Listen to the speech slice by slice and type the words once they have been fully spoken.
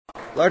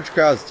Large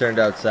crowds turned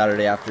out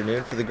Saturday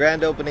afternoon for the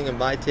grand opening of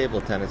My Table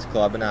Tennis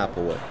Club in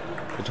Applewood.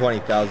 The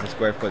 20,000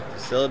 square foot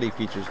facility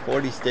features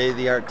 40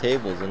 state-of-the-art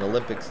tables and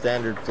Olympic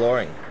standard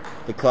flooring.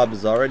 The club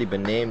has already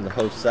been named the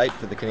host site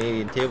for the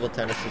Canadian Table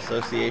Tennis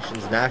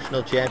Association's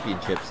National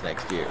Championships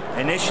next year.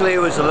 Initially it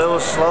was a little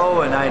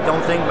slow, and I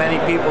don't think many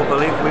people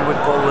believed we would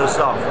pull this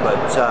off, but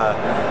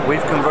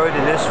we've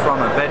converted this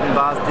from a bed and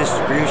bath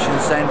distribution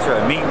center,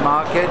 a meat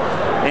market,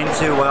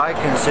 into what I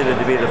consider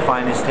to be the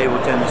finest table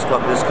tennis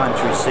club this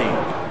country's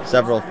seen.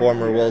 Several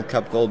former World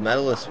Cup gold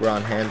medalists were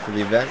on hand for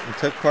the event and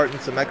took part in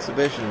some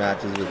exhibition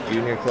matches with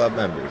junior club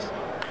members.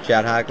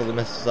 Chad Hackle, the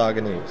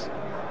Mississauga News.